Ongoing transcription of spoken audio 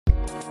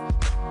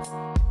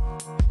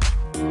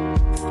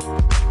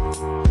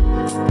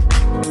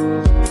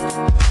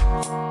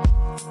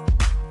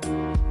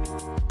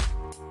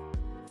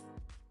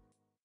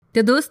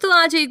तो दोस्तों,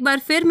 आज एक बार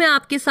फिर मैं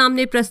आपके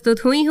सामने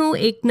प्रस्तुत हुई हूँ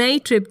एक नई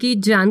ट्रिप की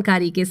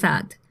जानकारी के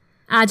साथ।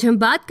 आज हम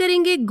बात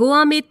करेंगे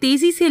गोवा में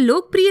तेजी से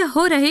लोकप्रिय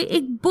हो रहे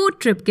एक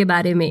बोट ट्रिप के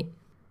बारे में।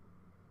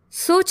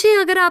 सोचिए,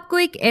 अगर आपको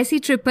एक ऐसी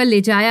ट्रिप पर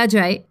ले जाया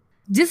जाए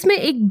जिसमें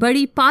एक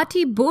बड़ी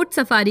पार्टी बोट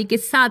सफारी के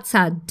साथ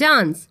साथ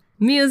डांस,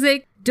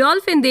 म्यूजिक,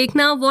 डॉल्फिन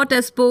देखना,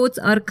 वाटर स्पोर्ट्स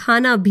और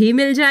खाना भी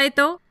मिल जाए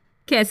तो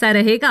कैसा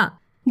रहेगा?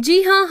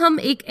 जी हाँ, हम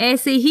एक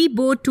ऐसे ही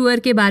बोट टूर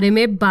के बारे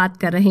में बात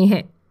कर रहे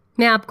हैं।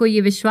 मैं आपको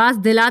ये विश्वास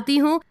दिलाती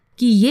हूँ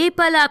कि ये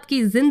पल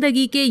आपकी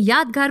जिंदगी के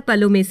यादगार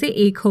पलों में से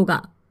एक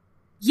होगा।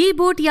 ये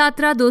बोट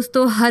यात्रा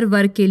दोस्तों हर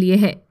वर्ग के लिए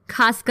है,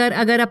 खासकर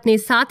अगर अपने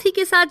साथी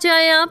के साथ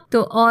जाएं आप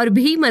तो और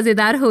भी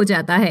मजेदार हो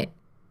जाता है।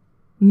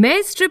 मैं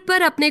इस ट्रिप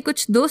पर अपने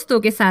कुछ दोस्तों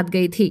के साथ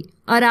गई थी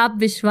और आप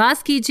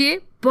विश्वास कीजिए,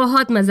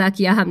 बहुत मजा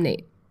किया हमने।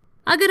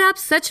 अगर आप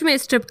सच में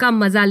इस ट्रिप का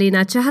मजा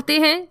लेना चाहते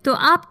हैं तो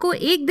आपको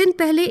एक दिन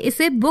पहले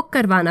इसे बुक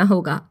करवाना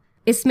होगा।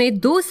 इसमें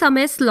 2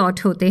 समय स्लॉट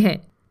होते हैं।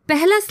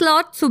 पहला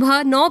स्लॉट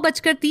सुबह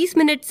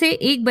 9:30 से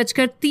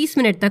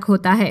 1:30 तक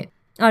होता है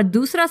और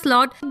दूसरा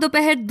स्लॉट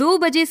दोपहर 2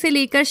 बजे से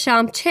लेकर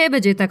शाम 6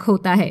 बजे तक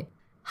होता है।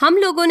 हम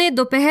लोगों ने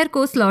दोपहर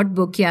को स्लॉट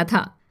बुक किया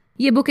था।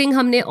 ये बुकिंग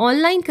हमने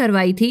ऑनलाइन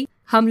करवाई थी।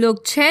 हम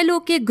लोग 6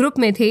 लोग के ग्रुप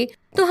में थे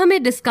तो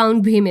हमें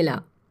डिस्काउंट भी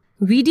मिला।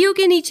 वीडियो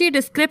के नीचे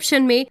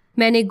डिस्क्रिप्शन में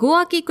मैंने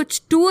गोवा की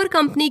कुछ टूर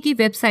कंपनी की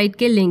वेबसाइट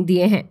के लिंक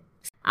दिए हैं।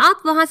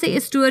 आप वहां से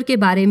इस टूर के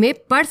बारे में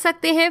पढ़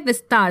सकते हैं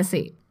विस्तार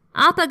से।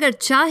 आप अगर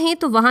चाहें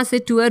तो वहां से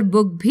टूर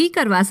बुक भी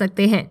करवा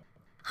सकते हैं।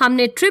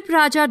 हमने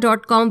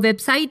tripraja.com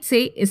वेबसाइट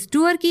से इस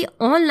टूर की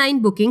ऑनलाइन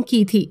बुकिंग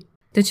की थी।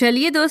 तो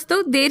चलिए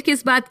दोस्तों, देर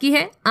किस बात की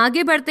है,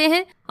 आगे बढ़ते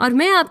हैं और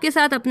मैं आपके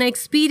साथ अपना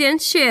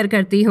एक्सपीरियंस शेयर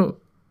करती हूँ।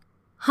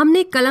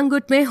 हमने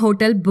कलंगुट में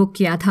होटल बुक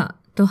किया था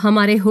तो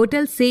हमारे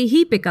होटल से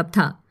ही पिकअप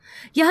था।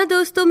 यहाँ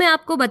दोस्तों मैं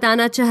आपको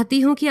बताना चाहती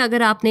हूँ कि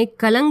अगर आपने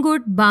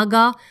कलंगुट,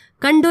 बागा,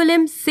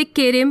 कंडोलिम,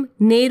 सिक्किम,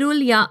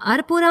 नेरुल या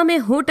अरपुरा में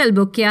होटल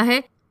बुक किया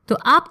है तो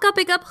आपका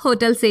पिकअप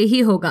होटल से ही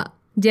होगा।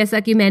 जैसा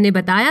कि मैंने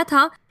बताया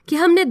था कि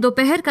हमने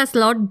दोपहर का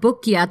स्लॉट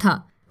बुक किया था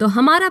तो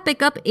हमारा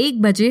पिकअप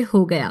 1 बजे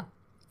हो गया।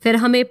 फिर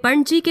हमें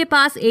पणजी के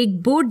पास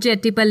एक बोट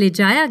जेटी पर ले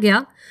जाया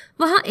गया।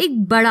 वहां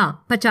एक बड़ा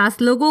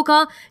 50 लोगों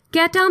का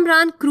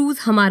कैटामरान क्रूज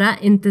हमारा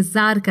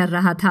इंतजार कर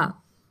रहा था।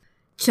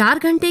 4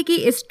 घंटे की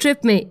इस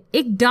ट्रिप में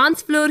एक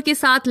डांस फ्लोर के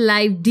साथ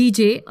लाइव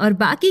डीजे और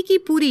बाकी की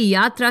पूरी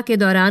यात्रा के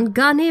दौरान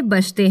गाने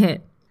बजते हैं।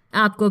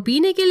 आपको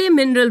पीने के लिए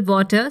मिनरल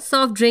वाटर,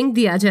 सॉफ्ट ड्रिंक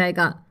दिया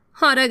जाएगा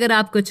और अगर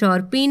आप कुछ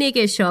और पीने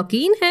के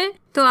शौकीन हैं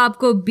तो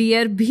आपको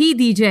बियर भी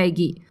दी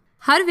जाएगी।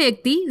 हर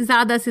व्यक्ति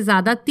ज्यादा से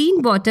ज्यादा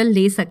 3 बॉटल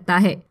ले सकता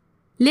है।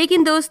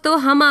 लेकिन दोस्तों,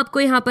 हम आपको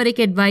यहाँ पर एक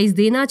एडवाइस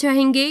देना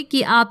चाहेंगे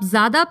कि आप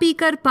ज्यादा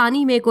पीकर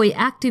पानी में कोई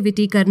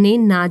एक्टिविटी करने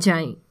ना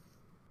जाएं।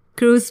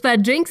 क्रूज पर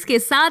ड्रिंक्स के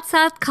साथ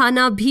साथ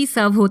खाना भी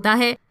सर्व होता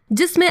है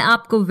जिसमें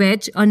आपको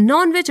वेज और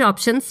नॉन वेज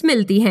ऑप्शंस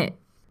मिलती हैं।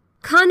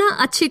 खाना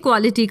अच्छी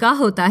क्वालिटी का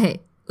होता है।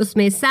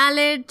 उसमें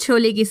सैलेड,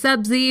 छोले की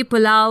सब्जी,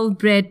 पुलाव,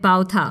 ब्रेड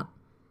पाव था।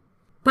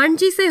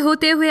 पणजी से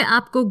होते हुए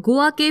आपको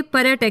गोवा के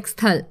पर्यटक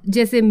स्थल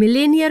जैसे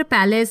millionaire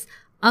palace,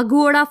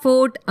 Aguada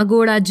fort,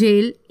 Aguada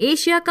jail,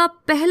 Asia का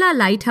पहला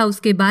लाइट हाउस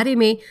के बारे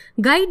में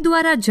गाइड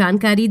द्वारा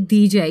जानकारी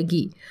दी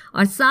जाएगी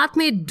और साथ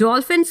में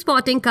डॉल्फिन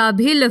स्पॉटिंग का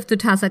भी लुत्फ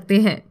उठा सकते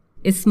हैं।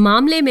 इस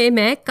मामले में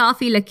मैं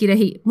काफी लकी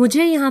रही।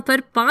 मुझे यहाँ पर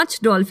 5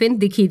 डॉल्फिन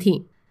दिखी थी।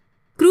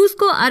 क्रूज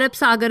को अरब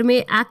सागर में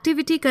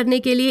एक्टिविटी करने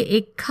के लिए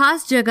एक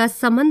खास जगह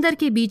समंदर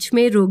के बीच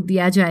में रोक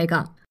दिया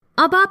जाएगा।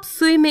 अब आप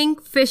स्विमिंग,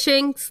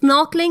 फिशिंग,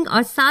 स्नॉर्कलिंग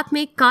और साथ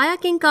में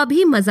कायाकिंग का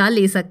भी मजा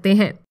ले सकते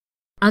हैं।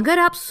 अगर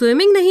आप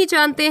स्विमिंग नहीं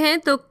जानते हैं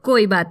तो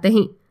कोई बात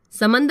नहीं,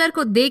 समंदर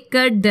को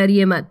देखकर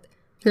डरिए मत।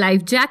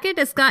 लाइफ जैकेट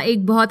इसका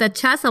एक बहुत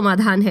अच्छा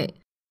समाधान है।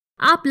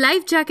 आप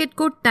लाइफ जैकेट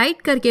को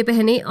टाइट करके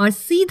पहने और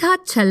सीधा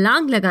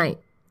छलांग लगाएं।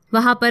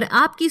 वहां पर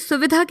आपकी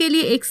सुविधा के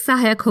लिए एक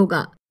सहायक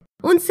होगा।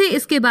 उनसे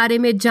इसके बारे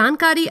में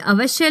जानकारी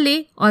अवश्य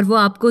लें और वो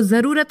आपको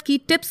जरूरत की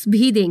टिप्स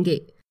भी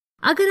देंगे।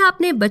 अगर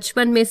आपने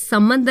बचपन में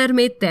समंदर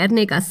में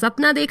तैरने का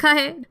सपना देखा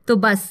है तो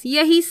बस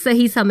यही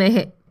सही समय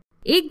है।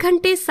 1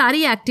 घंटे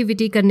सारी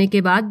एक्टिविटी करने के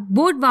बाद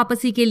बोट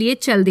वापसी के लिए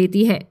चल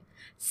देती है।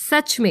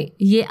 सच में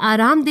ये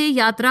आरामदेह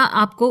यात्रा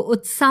आपको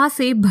उत्साह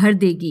से भर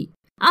देगी।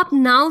 आप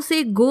नाव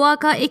से गोवा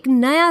का एक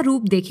नया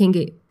रूप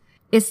देखेंगे।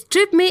 इस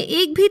ट्रिप में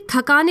एक भी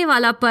थकाने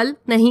वाला पल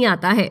नहीं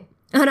आता है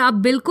और आप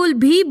बिल्कुल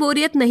भी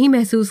बोरियत नहीं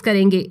महसूस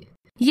करेंगे।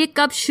 ये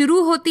कब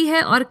शुरू होती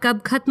है और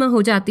कब खत्म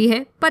हो जाती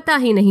है पता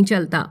ही नहीं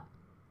चलता।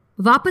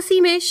 वापसी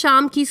में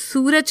शाम की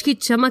सूरज की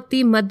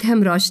चमकती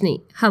मध्यम रोशनी,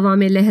 हवा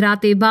में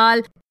लहराते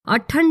बाल और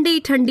ठंडी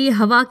ठंडी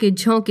हवा के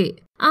झोंके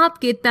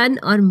आपके तन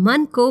और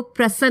मन को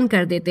प्रसन्न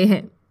कर देते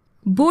हैं।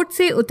 बोट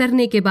से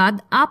उतरने के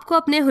बाद आपको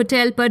अपने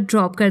होटल पर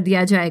ड्रॉप कर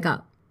दिया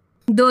जाएगा।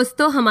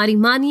 दोस्तों, हमारी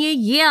मानिए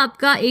ये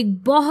आपका एक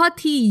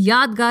बहुत ही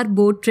यादगार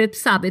बोट ट्रिप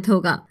साबित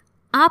होगा।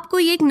 आपको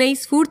ये एक नई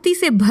स्फूर्ति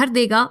से भर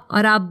देगा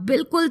और आप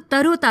बिल्कुल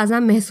तरोताजा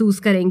महसूस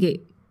करेंगे।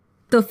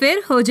 तो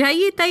फिर हो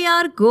जाइए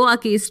तैयार गोवा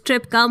की इस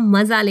ट्रिप का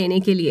मजा लेने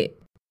के लिए।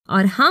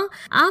 और हाँ,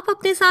 आप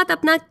अपने साथ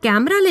अपना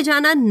कैमरा ले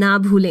जाना ना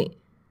भूलें।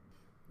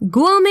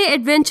 गोवा में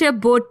एडवेंचर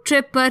बोट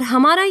ट्रिप पर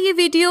हमारा ये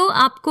वीडियो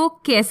आपको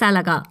कैसा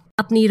लगा?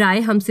 अपनी राय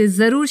हमसे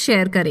जरूर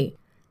शेयर करें।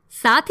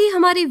 साथ ही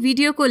हमारी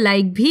वीडियो को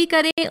लाइक भी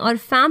करें और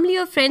फैमिली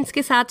और फ्रेंड्स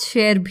के साथ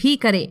शेयर भी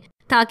करें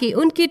ताकि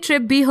उनकी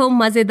ट्रिप भी हो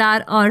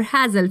मजेदार और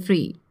हैजल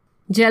फ्री।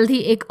 जल्द ही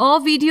एक और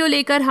वीडियो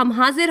लेकर हम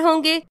हाजिर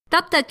होंगे।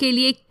 तब तक के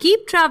लिए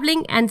keep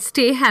travelling and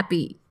stay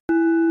happy.